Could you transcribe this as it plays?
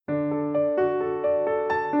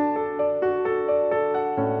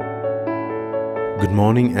Good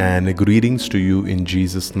morning and greetings to you in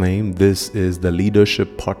Jesus' name. This is the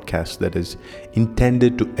Leadership Podcast that is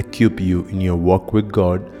intended to equip you in your walk with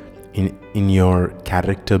God, in your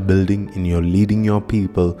character building, in your leading your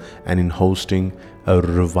people, and in hosting a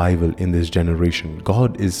revival in this generation.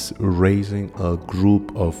 God is raising a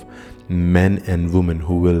group of men and women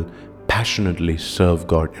who will passionately serve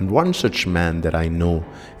God. And one such man that I know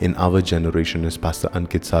in our generation is Pastor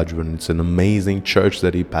Ankit Sajwan. It's an amazing church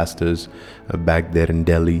that he pastors back there in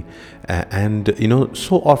Delhi.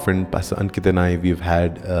 So often Pastor Ankit and we've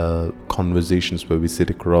had conversations where we sit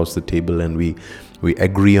across the table and we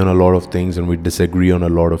agree on a lot of things and we disagree on a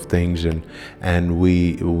lot of things, and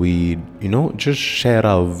we just share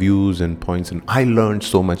our views and points. And I learned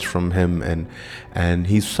so much from him, and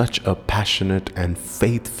he's such a passionate and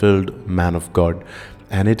faith-filled man of God.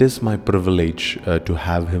 And it is my privilege to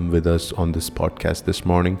have him with us on this podcast this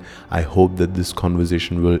morning. I hope that this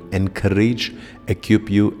conversation will encourage, equip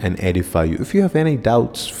you, and edify you. If you have any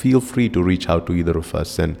doubts, feel free to reach out to either of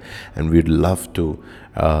us, and we'd love to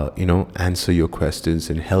answer your questions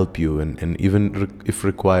and help you, and even if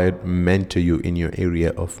required, mentor you in your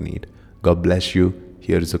area of need. God bless you.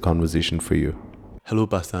 Here is a conversation for you. Hello,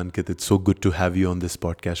 Pastor Ankit. It's so good to have you on this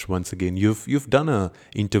podcast once again. You've done a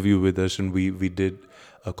interview with us, and we did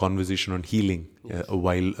a conversation on healing a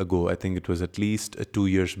while ago. I think it was at least 2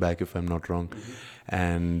 years back, if I'm not wrong. Mm-hmm.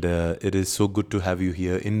 And it is so good to have you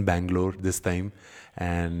here in Bangalore this time,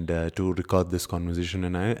 and to record this conversation.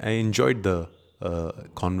 And I enjoyed the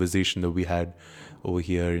conversation that we had over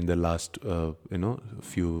here in the last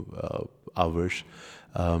few hours.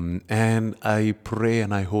 And I pray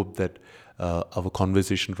and I hope that our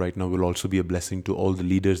conversation right now will also be a blessing to all the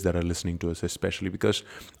leaders that are listening to us, especially because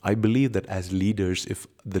I believe that as leaders, if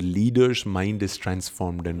the leader's mind is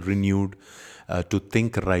transformed and renewed to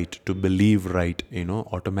think right, to believe right,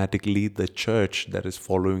 automatically the church that is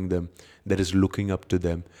following them, that is looking up to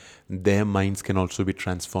them, their minds can also be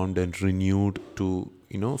transformed and renewed to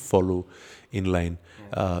follow in line.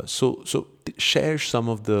 Would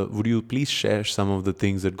you please share some of the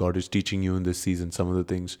things that God is teaching you in this season, some of the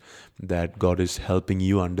things that God is helping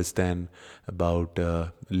you understand about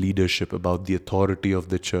leadership, about the authority of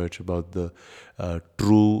the church, about the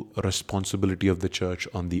true responsibility of the church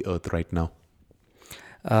on the earth right now?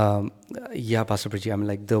 Pastor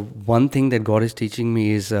Prachi, the one thing that God is teaching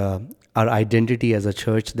me is our identity as a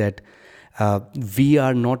church, that we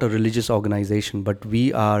are not a religious organization, but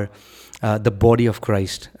we are the body of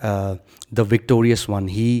Christ, the victorious one.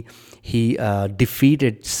 He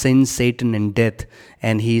defeated sin, Satan, and death,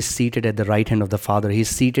 and he is seated at the right hand of the Father. He is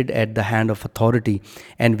seated at the hand of authority,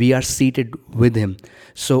 and we are seated with him.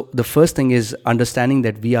 So the first thing is understanding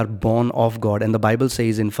that we are born of God, and the Bible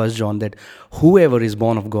says in 1 John that whoever is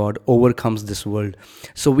born of God overcomes this world.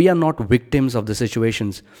 So we are not victims of the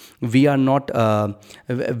situations. We are not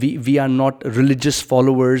we are not religious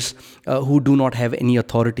followers who do not have any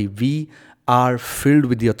authority. We are filled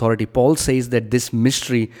with the authority. Paul says that this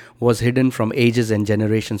mystery was hidden from ages and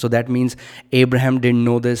generations. So that means Abraham didn't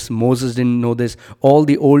know this, Moses didn't know this, all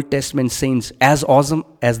the Old Testament saints, as awesome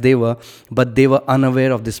as they were, but they were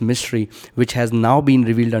unaware of this mystery which has now been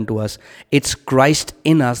revealed unto us. It's Christ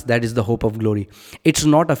in us that is the hope of glory. It's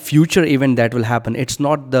not a future event that will happen. It's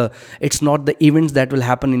not the events that will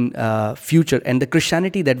happen in future. And the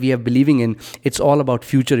Christianity that we are believing in, it's all about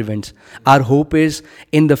future events. Our hope is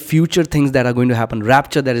in the future things that are going to happen,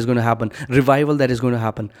 rapture that is going to happen, revival that is going to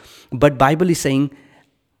happen. But Bible is saying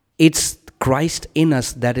it's Christ in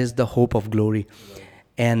us that is the hope of glory.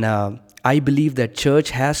 And I believe that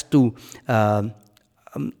church has to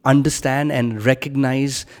understand and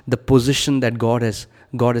recognize the position that God has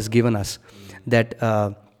given us. That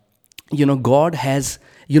God has,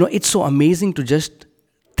 it's so amazing to just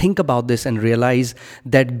think about this and realize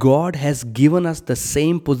that God has given us the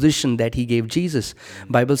same position that he gave Jesus.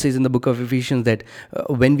 Bible says in the book of Ephesians that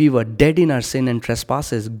when we were dead in our sin and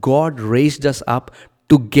trespasses, God raised us up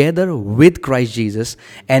together with Christ Jesus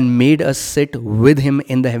and made us sit with him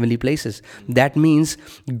in the heavenly places. That means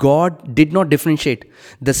God did not differentiate.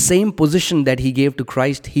 The same position that he gave to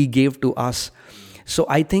Christ, he gave to us. So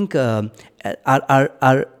I think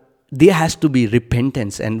there has to be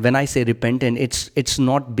repentance. And when I say repentant, it's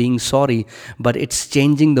not being sorry, but it's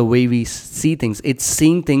changing the way we see things. It's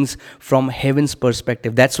seeing things from heaven's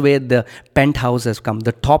perspective. That's where the penthouse has come,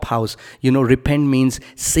 the top house. Repent means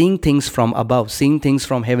seeing things from above, seeing things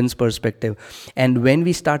from heaven's perspective. And when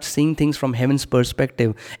we start seeing things from heaven's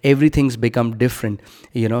perspective, everything's become different.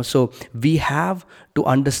 So we have to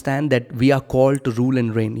understand that we are called to rule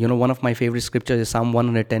and reign. One of my favorite scriptures is Psalm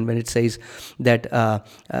 110, when it says that,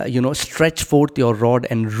 stretch forth your rod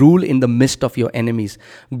and rule in the midst of your enemies.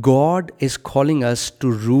 God is calling us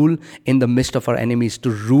to rule in the midst of our enemies, to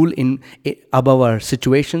rule above our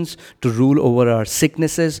situations, to rule over our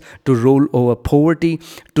sicknesses, to rule over poverty,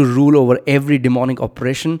 to rule over every demonic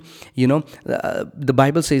oppression. The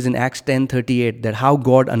Bible says in Acts 10:38 that how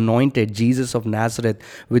God anointed Jesus of Nazareth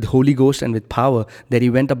with Holy Ghost and with power, that he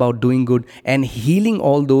went about doing good and healing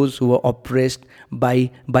all those who were oppressed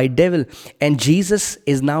by devil. And Jesus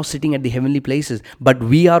is now sitting at the heavenly places, but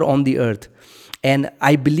we are on the earth. And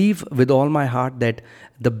I believe with all my heart that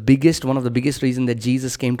one of the biggest reasons that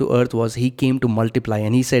Jesus came to earth was he came to multiply.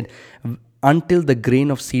 And he said, until the grain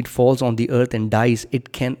of seed falls on the earth and dies,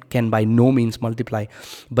 it can by no means multiply.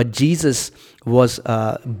 But Jesus was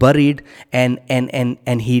buried and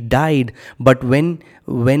he died. But when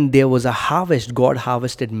there was a harvest, God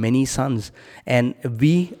harvested many sons, and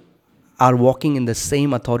we are walking in the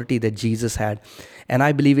same authority that Jesus had. And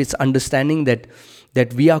I believe it's understanding that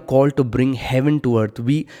we are called to bring heaven to earth.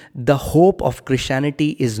 The hope of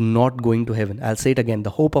Christianity is not going to heaven. I'll say it again.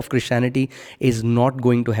 The hope of Christianity is not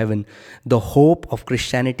going to heaven. The hope of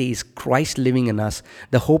Christianity is Christ living in us.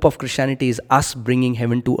 The hope of Christianity is us bringing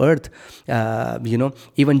heaven to earth.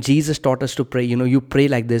 Even Jesus taught us to pray. You pray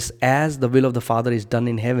like this: as the will of the Father is done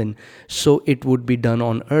in heaven, so it would be done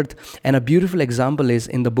on earth. And a beautiful example is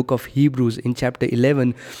in the book of Hebrews in chapter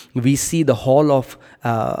 11. We see the hall of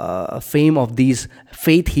fame of these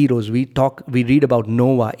faith heroes. We read about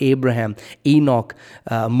Noah, Abraham, Enoch,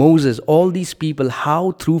 Moses, all these people,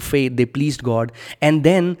 how through faith they pleased God. And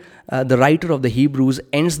then the writer of the Hebrews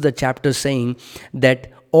ends the chapter saying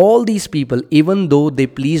that all these people, even though they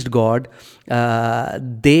pleased God,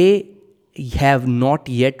 they have not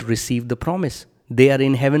yet received the promise. They are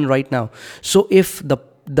in heaven right now. So if the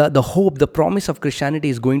hope, the promise of Christianity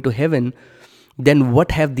is going to heaven, then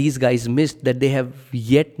what have these guys missed that they have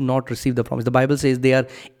yet not received the promise? The Bible says they are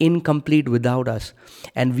incomplete without us.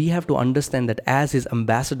 And we have to understand that as his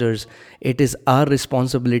ambassadors, it is our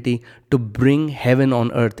responsibility to bring heaven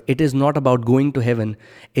on earth. It is not about going to heaven.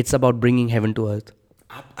 It's about bringing heaven to earth.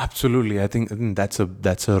 Absolutely. I think that's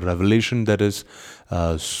a revelation that is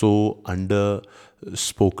so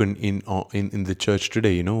underspoken in the church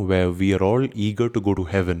today, where we are all eager to go to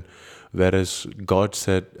heaven. Whereas God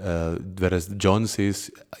said, whereas John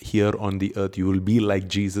says, here on the earth, you will be like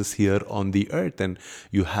Jesus here on the earth. And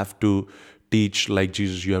you have to teach like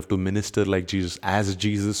Jesus, you have to minister like Jesus, as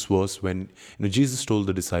Jesus was when, Jesus told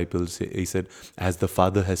the disciples, he said, as the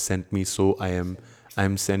Father has sent me, so I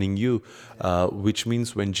am sending you. Which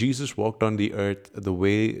means when Jesus walked on the earth, the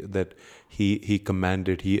way that he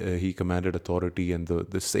commanded, he commanded authority, and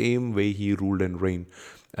the same way he ruled and reigned.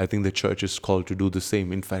 I think the church is called to do the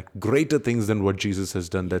same. In fact, greater things than what Jesus has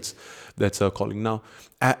done. That's our calling. Now,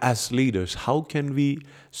 as leaders, how can we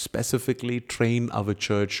specifically train our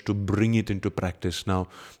church to bring it into practice? Now,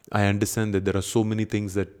 I understand that there are so many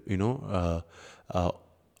things that,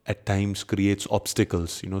 at times creates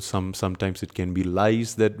obstacles. Sometimes it can be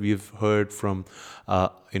lies that we've heard from,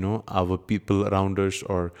 our people around us,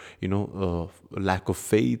 or, lack of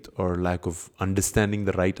faith, or lack of understanding,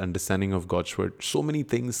 the right understanding of God's word. So many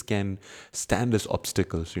things can stand as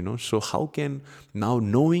obstacles, So how can, now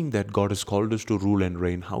knowing that God has called us to rule and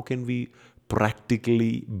reign, how can we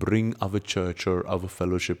practically bring our church or our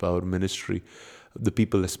fellowship, our ministry, the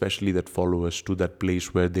people especially that follow us, to that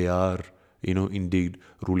place where they are, indeed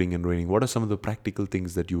ruling and reigning? What are some of the practical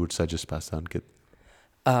things that you would suggest, Pastor Ankit?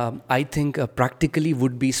 I think practically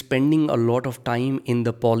would be spending a lot of time in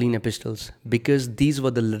the Pauline epistles, because these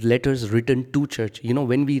were the letters written to church.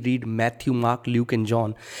 When we read Matthew, Mark, Luke, and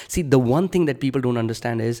John, see, the one thing that people don't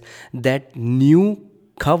understand is that new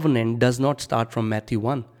covenant does not start from Matthew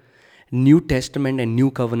 1. New Testament and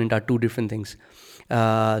New Covenant are two different things.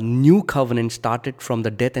 New Covenant started from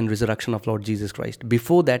the death and resurrection of Lord Jesus Christ.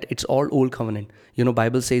 Before that, it's all Old Covenant.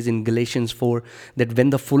 Bible says in Galatians 4 that when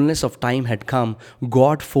the fullness of time had come,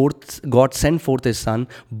 God sent forth His Son,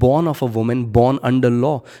 born of a woman, born under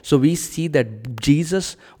law. So we see that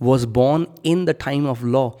Jesus was born in the time of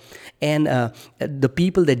law. And the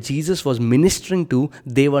people that Jesus was ministering to,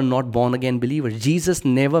 they were not born again believers. Jesus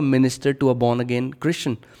never ministered to a born again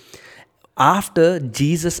Christian. After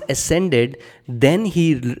Jesus ascended, then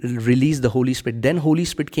He released the Holy Spirit. Then Holy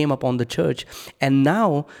Spirit came upon the church. And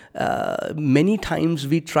now, many times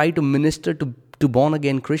we try to minister to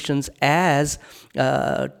born-again Christians as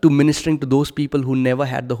to ministering to those people who never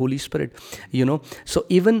had the Holy Spirit. So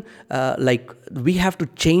even we have to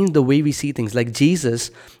change the way we see things. Like Jesus,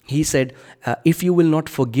 He said, if you will not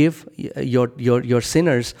forgive your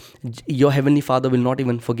sinners, your Heavenly Father will not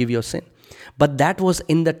even forgive your sin. But that was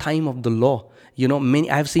in the time of the law.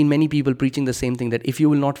 I've seen many people preaching the same thing, that if you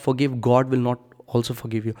will not forgive, God will not also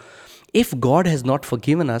forgive you. If God has not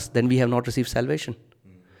forgiven us, then we have not received salvation.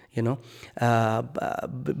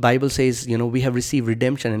 Bible says, we have received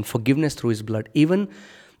redemption and forgiveness through his blood. Even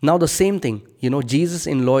now the same thing, Jesus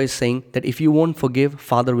in law is saying that if you won't forgive,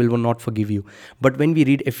 Father will not forgive you. But when we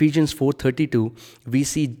read Ephesians 4:32, we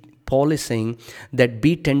see Paul is saying that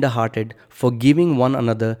be tender-hearted, forgiving one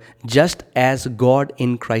another, just as God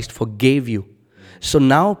in Christ forgave you. So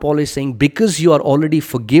now Paul is saying, because you are already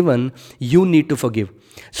forgiven, you need to forgive.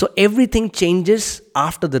 So everything changes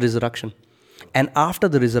after the resurrection. And after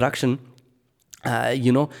the resurrection,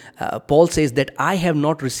 Paul says that I have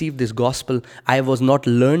not received this gospel. I was not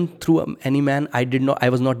learned through any man. I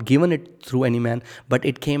was not given it through any man, but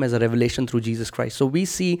it came as a revelation through Jesus Christ. So we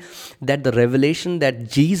see that the revelation that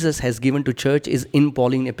Jesus has given to church is in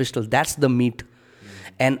Pauline epistle. That's the meat.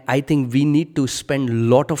 And I think we need to spend a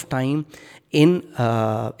lot of time in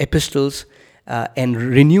epistles and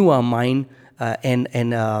renew our mind.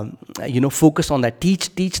 Focus on that.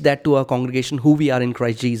 Teach that to our congregation, who we are in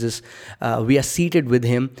Christ Jesus. We are seated with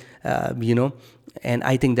him, and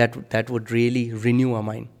I think that would really renew our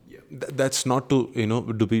mind. That's not to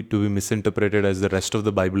be misinterpreted as the rest of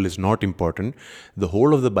the Bible is not important. The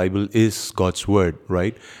whole of the Bible is God's word,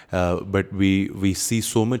 right? But we see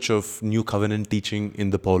so much of new covenant teaching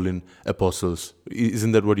in the Pauline epistles.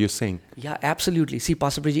 Isn't that what you're saying? Yeah, absolutely. See,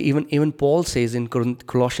 Pastor Priji, even Paul says in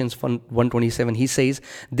Colossians 1:27, he says,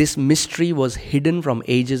 this mystery was hidden from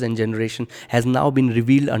ages and generation, has now been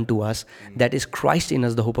revealed unto us, that is Christ in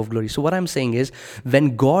us, the hope of glory. So what I'm saying is,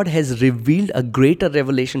 when God has revealed a greater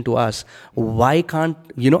revelation to us, why can't,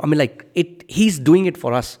 he's doing it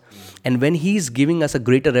for us. And when he's giving us a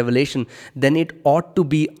greater revelation, then it ought to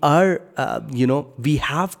be our, we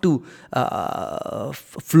have to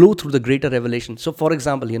flow through the greater revelation. So for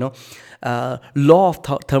example, law of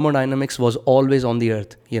thermodynamics was always on the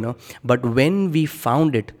earth, but when we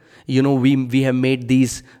found it, we have made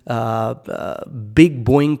these big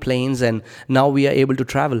Boeing planes, and now we are able to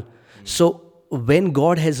travel. So when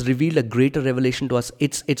God has revealed a greater revelation to us,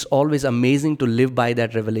 it's always amazing to live by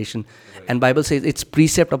that revelation. Right. And Bible says it's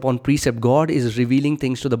precept upon precept. God is revealing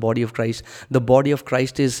things to the body of Christ. The body of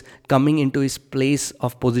Christ is coming into his place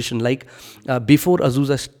of position. Like before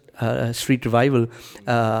Azusa Street revival,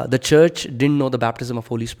 the church didn't know the baptism of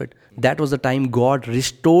Holy Spirit. That was the time God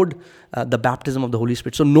restored the baptism of the Holy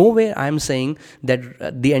Spirit. So nowhere I'm saying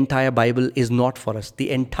that the entire Bible is not for us. The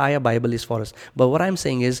entire Bible is for us. But what I'm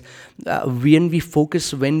saying is, when we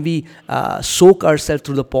focus, when we soak ourselves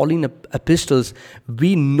through the Pauline epistles,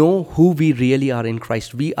 we know who we really are in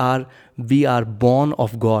Christ. We are born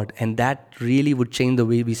of God, and that really would change the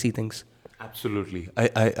way we see things. Absolutely.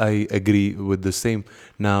 I agree with the same.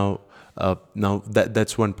 Now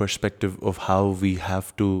that's one perspective of how we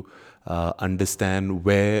have to understand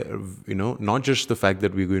where, not just the fact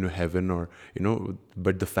that we're going to heaven or,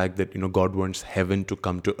 but the fact that, God wants heaven to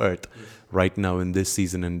come to earth right now in this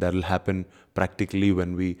season. And that'll happen practically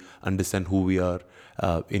when we understand who we are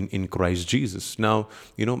in Christ Jesus. Now,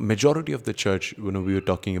 majority of the church, we were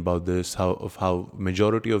talking about this, how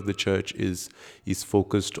majority of the church is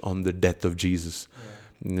focused on the death of Jesus,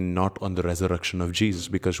 not on the resurrection of Jesus,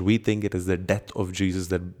 because we think it is the death of Jesus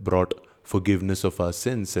that brought forgiveness of our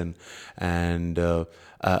sins, but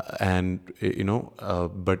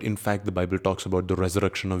in fact the Bible talks about the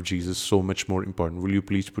resurrection of Jesus, so much more important. Will you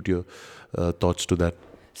please put your thoughts to that?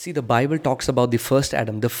 See, the Bible talks about the first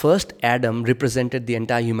Adam. The first Adam represented the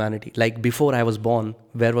entire humanity. Like before I was born,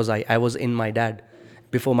 where was I? I was in my dad.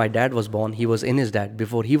 Before my dad was born, he was in his dad.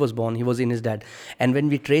 Before he was born, he was in his dad. And when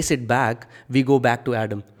we trace it back, we go back to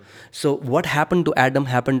Adam. So what happened to Adam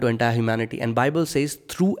happened to entire humanity. And Bible says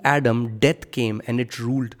through Adam, death came and it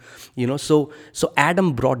ruled. So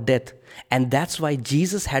Adam brought death. And that's why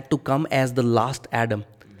Jesus had to come as the last Adam.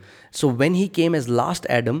 So when he came as last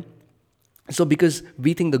Adam, so because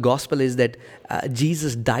we think the gospel is that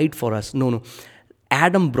Jesus died for us. No.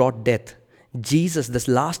 Adam brought death. Jesus, this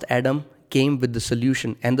last Adam, came with the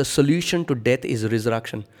solution. And the solution to death is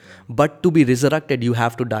resurrection. But to be resurrected, you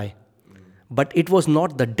have to die. But it was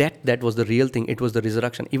not the death that was the real thing. It was the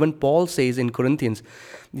resurrection. Even Paul says in Corinthians,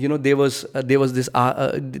 there was this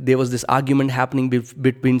argument happening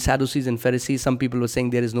between Sadducees and Pharisees. Some people were saying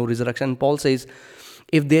there is no resurrection. And Paul says,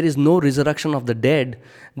 if there is no resurrection of the dead,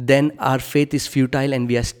 then our faith is futile and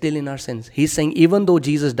we are still in our sins. He's saying even though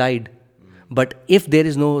Jesus died, but if there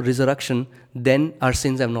is no resurrection, then our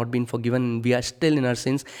sins have not been forgiven and we are still in our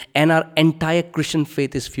sins and our entire Christian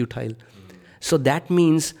faith is futile. So that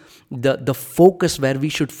means the focus where we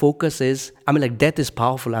should focus is, I mean, like, death is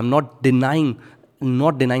powerful. I'm not denying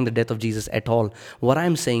the death of Jesus at all. What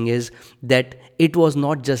I'm saying is that it was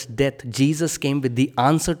not just death. Jesus came with the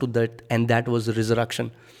answer to that, and that was the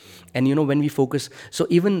resurrection. And when we focus, so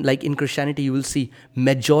even like in Christianity, you will see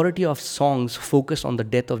majority of songs focus on the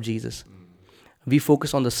death of Jesus. We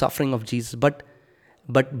focus on the suffering of Jesus, but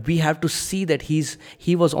we have to see that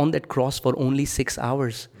he was on that cross for only 6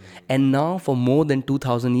 hours, and now for more than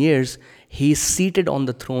 2000 years he is seated on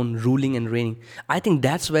the throne, ruling and reigning. I think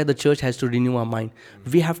that's where the church has to renew our mind.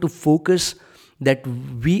 We have to focus that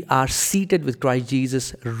we are seated with Christ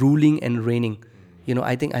Jesus, ruling and reigning.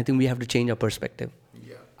 I think we have to change our perspective.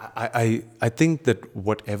 I think that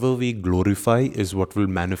whatever we glorify is what will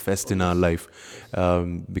manifest in our life.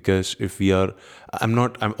 Because if we are, I'm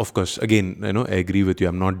of course, again, I agree with you.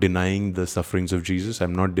 I'm not denying the sufferings of Jesus.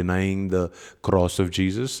 I'm not denying the cross of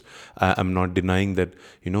Jesus. I'm not denying that,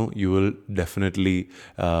 you will definitely,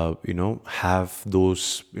 have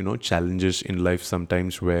those, challenges in life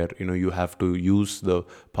sometimes where, you have to use the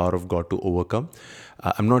power of God to overcome.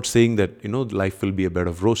 I'm not saying that, life will be a bed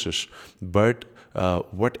of roses, but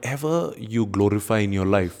whatever you glorify in your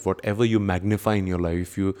life, whatever you magnify in your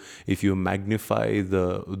life, if you magnify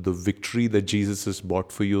the victory that Jesus has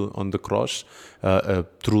bought for you on the cross,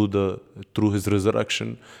 through his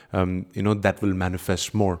resurrection, that will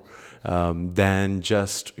manifest more than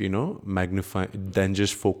just than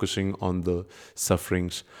just focusing on the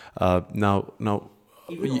sufferings. Now.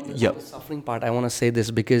 Even on the suffering part, I want to say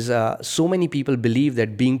this because so many people believe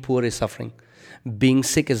that being poor is suffering, being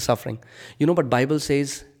sick is suffering. But Bible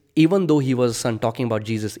says, even though he was son, talking about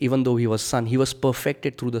Jesus, even though he was son, he was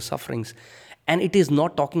perfected through the sufferings. And it is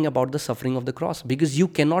not talking about the suffering of the cross, because you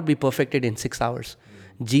cannot be perfected in 6 hours.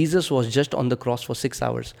 Jesus was just on the cross for 6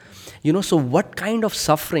 hours. So what kind of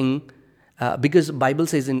suffering? Because Bible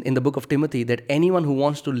says in the book of Timothy that anyone who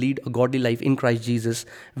wants to lead a godly life in Christ Jesus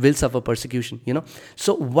will suffer persecution.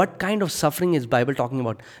 So what kind of suffering is Bible talking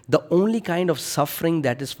about? The only kind of suffering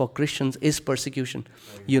that is for Christians is persecution.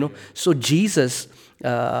 So Jesus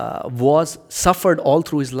was suffered all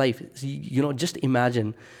through his life. Just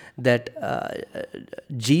imagine that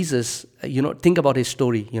Jesus, think about his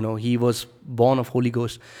story. He was born of Holy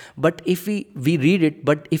Ghost. But if we read it,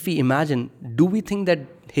 but if we imagine, do we think that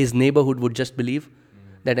his neighborhood would just believe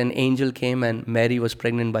that an angel came and Mary was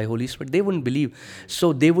pregnant by Holy Spirit? They wouldn't believe.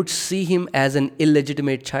 So they would see him as an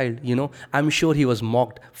illegitimate child. I'm sure he was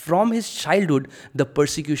mocked. From his childhood, the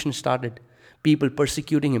persecution started. People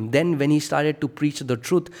persecuting him. Then when he started to preach the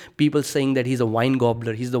truth, people saying that he's a wine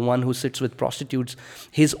gobbler, he's the one who sits with prostitutes.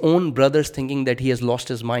 His own brothers thinking that he has lost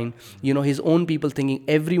his mind. His own people thinking,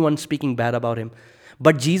 everyone speaking bad about him.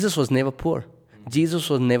 But Jesus was never poor. Jesus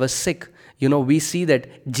was never sick. We see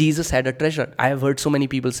that Jesus had a treasure. I have heard so many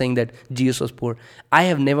people saying that Jesus was poor. I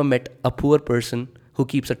have never met a poor person who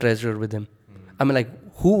keeps a treasure with him. I mean, like,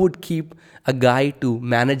 who would keep a guy to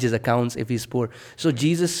manage his accounts if he's poor? So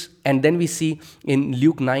Jesus, and then we see in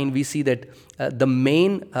Luke 9, we see that the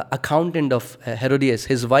main accountant of Herodias,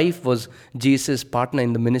 his wife was Jesus' partner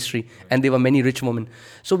in the ministry, and there were many rich women.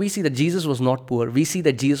 So we see that Jesus was not poor. We see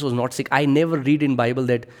that Jesus was not sick. I never read in Bible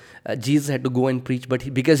that Jesus had to go and preach,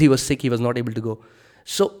 but because he was sick, he was not able to go.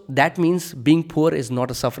 So that means being poor is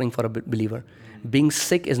not a suffering for a believer. Being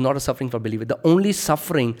sick is not a suffering for a believer. The only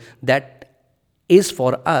suffering that is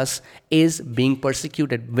for us is being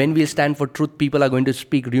persecuted. When we stand for truth, people are going to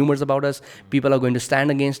speak rumors about us. People are going to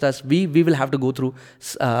stand against us. We will have to go through,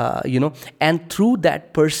 and through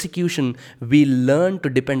that persecution, we learn to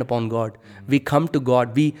depend upon God. We come to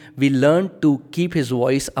God. We learn to keep his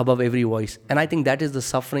voice above every voice. And I think that is the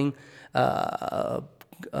suffering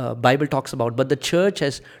Bible talks about. But the church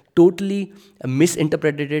has totally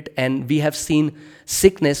misinterpreted it, and we have seen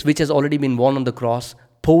sickness, which has already been won on the cross,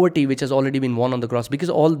 poverty, which has already been won on the cross,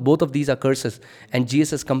 because both of these are curses, and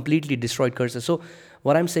Jesus has completely destroyed curses. So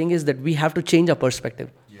what I'm saying is that we have to change our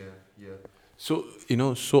perspective. So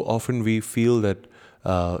so often we feel that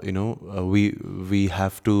we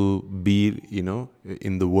have to be,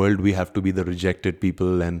 in the world we have to be the rejected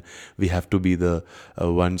people, and we have to be the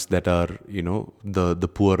ones that are the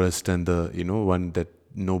poorest, and the one that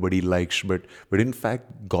nobody likes. But in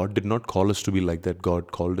fact, God did not call us to be like that.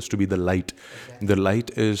 God called us to be the light. Okay. The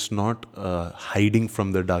light is not hiding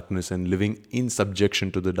from the darkness and living in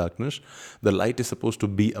subjection to the darkness. The light is supposed to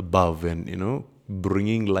be above and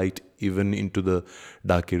bringing light even into the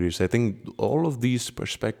dark areas. I think all of these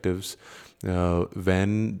perspectives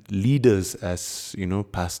when leaders, as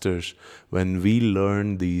pastors, when we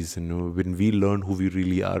learn these, when we learn who we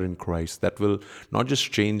really are in Christ, that will not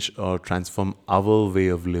just change or transform our way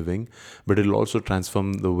of living, but it'll also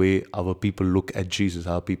transform the way our people look at Jesus,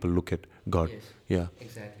 how people look at God. Yes. Yeah.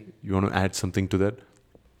 Exactly. You want to add something to that?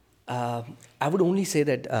 I would only say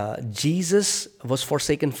that Jesus was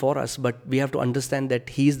forsaken for us, but we have to understand that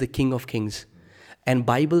He is the King of Kings. And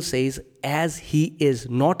Bible says, as He is,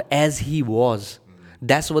 not as He was.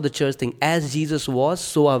 That's what the church thinks. As Jesus was,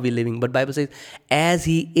 so are we living. But Bible says, as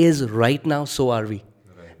He is right now, so are we.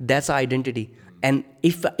 That's our identity. And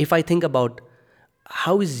if I think about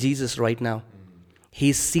how is Jesus right now, He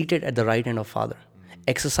is seated at the right hand of Father,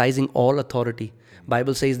 exercising all authority.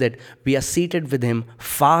 Bible says that we are seated with Him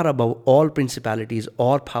far above all principalities,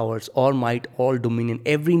 all powers, all might, all dominion,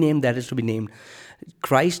 every name that is to be named.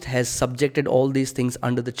 Christ has subjected all these things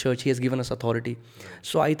under the church. He has given us authority.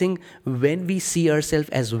 So I think when we see ourselves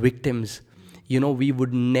as victims, we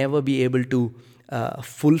would never be able to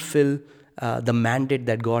fulfill the mandate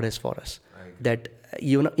that God has for us. That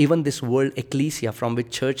even this world ecclesia from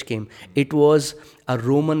which church came, it was a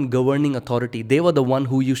Roman governing authority. They were the one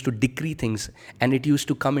who used to decree things, and it used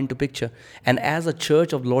to come into picture. And as a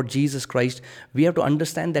church of Lord Jesus Christ, we have to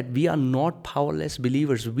understand that we are not powerless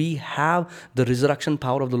believers. We have the resurrection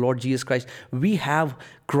power of the Lord Jesus Christ. We have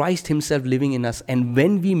Christ Himself living in us, and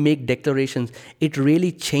when we make declarations, it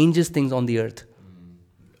really changes things on the earth.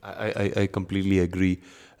 I completely agree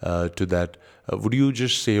to that. Would you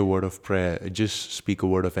just say a word of prayer, just speak a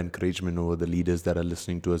word of encouragement over the leaders that are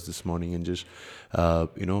listening to us this morning, and just,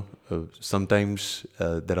 sometimes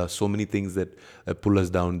there are so many things that pull us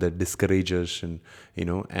down, that discourage us,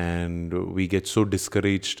 and we get so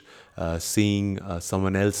discouraged seeing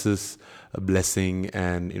someone else's blessing,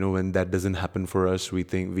 and when that doesn't happen for us, we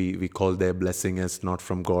think we call their blessing as not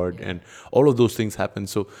from God, and all of those things happen.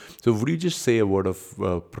 So would you just say a word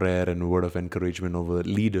of prayer and a word of encouragement over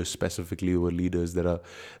leaders, specifically over leaders that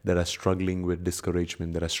are struggling with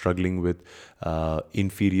discouragement, that are struggling with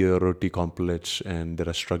inferiority complex, and that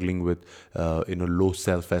are struggling with low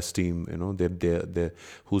self-esteem, they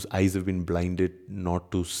whose eyes have been blinded not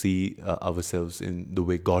to see ourselves in the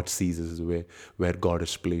way God sees us, the way where God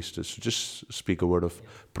has placed us. So just speak a word of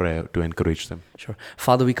prayer to encourage them. Sure.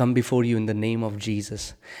 Father, we come before you in the name of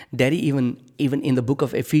Jesus. Daddy, even in the book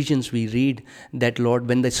of Ephesians, we read that, Lord,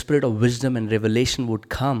 when the spirit of wisdom and revelation would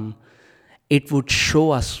come, it would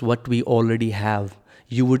show us what we already have.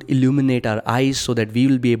 You would illuminate our eyes so that we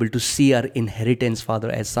will be able to see our inheritance,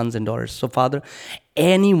 Father, as sons and daughters. So, Father,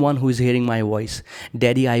 anyone who is hearing my voice,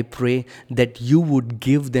 Daddy, I pray that you would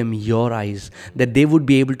give them your eyes, that they would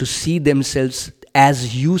be able to see themselves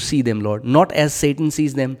as you see them, Lord, not as Satan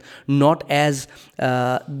sees them, not as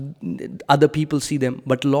other people see them,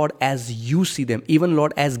 but Lord, as you see them. Even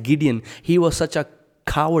Lord, as Gideon, he was such a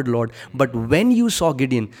coward, Lord, but when you saw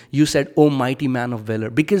Gideon, you said, "Oh, mighty man of valor,"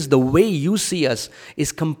 because the way you see us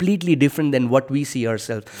is completely different than what we see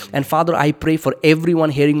ourselves. And Father, I pray for everyone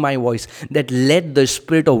hearing my voice that let the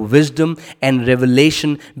spirit of wisdom and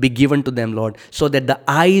revelation be given to them, Lord, so that the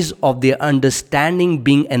eyes of their understanding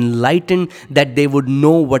being enlightened, that they would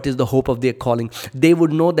know what is the hope of their calling. They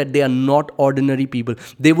would know that they are not ordinary people.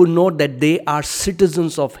 They would know that they are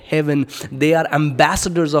citizens of heaven. They are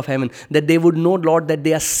ambassadors of heaven. That they would know, Lord, that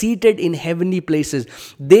they are seated in heavenly places.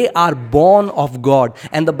 They are born of God.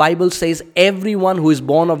 And the Bible says everyone who is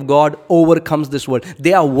born of God overcomes this world.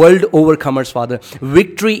 They are world overcomers, Father.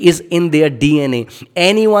 Victory is in their DNA.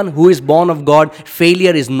 Anyone who is born of God,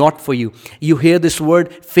 failure is not for you. You hear this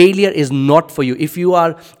word, failure is not for you. If you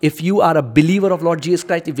are a believer of Lord Jesus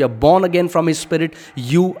Christ, if you are born again from His Spirit,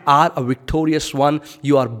 you are a victorious one.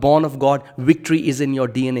 You are born of God. Victory is in your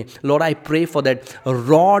DNA. Lord, I pray for that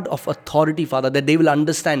rod of authority, Father, that they will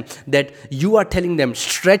understand that you are telling them,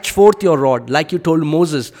 stretch forth your rod, like you told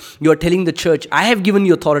Moses. You are telling the church, I have given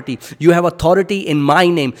you authority. You have authority in my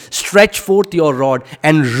name. Stretch forth your rod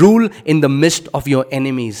and rule in the midst of your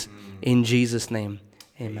enemies. In Jesus' name,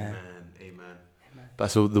 amen.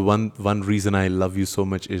 So the one reason I love you so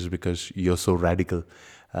much is because you're so radical.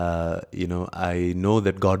 I know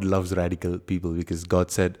that God loves radical people, because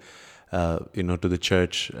God said, to the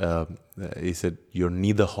church, He said, you're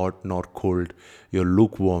neither hot nor cold. You're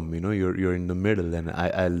lukewarm. You're in the middle. And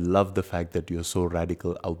I love the fact that you're so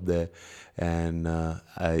radical out there, and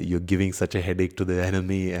you're giving such a headache to the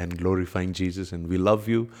enemy and glorifying Jesus. And we love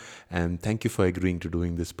you. And thank you for agreeing to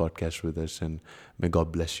doing this podcast with us. And may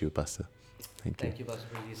God bless you, Pastor. Thank you. Thank you, Pastor.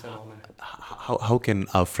 It's an honor. How can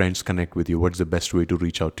our friends connect with you? What's the best way to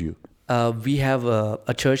reach out to you? We have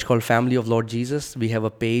a church called Family of Lord Jesus. We have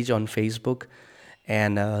a page on Facebook.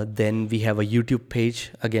 And then we have a YouTube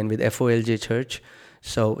page, again with FOLJ Church.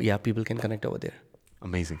 So yeah, people can connect over there.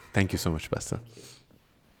 Amazing. Thank you so much, Pastor.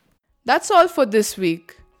 That's all for this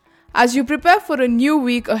week. As you prepare for a new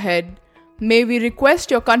week ahead, may we request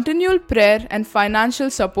your continual prayer and financial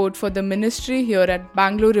support for the ministry here at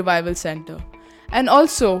Bangalore Revival Center, and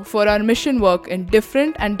also for our mission work in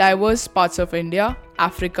different and diverse parts of India,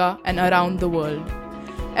 Africa, and around the world.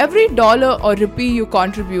 Every dollar or rupee you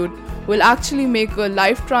contribute will actually make a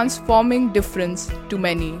life-transforming difference to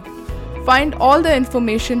many. Find all the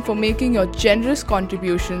information for making your generous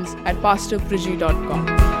contributions at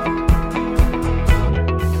pastorpriji.com.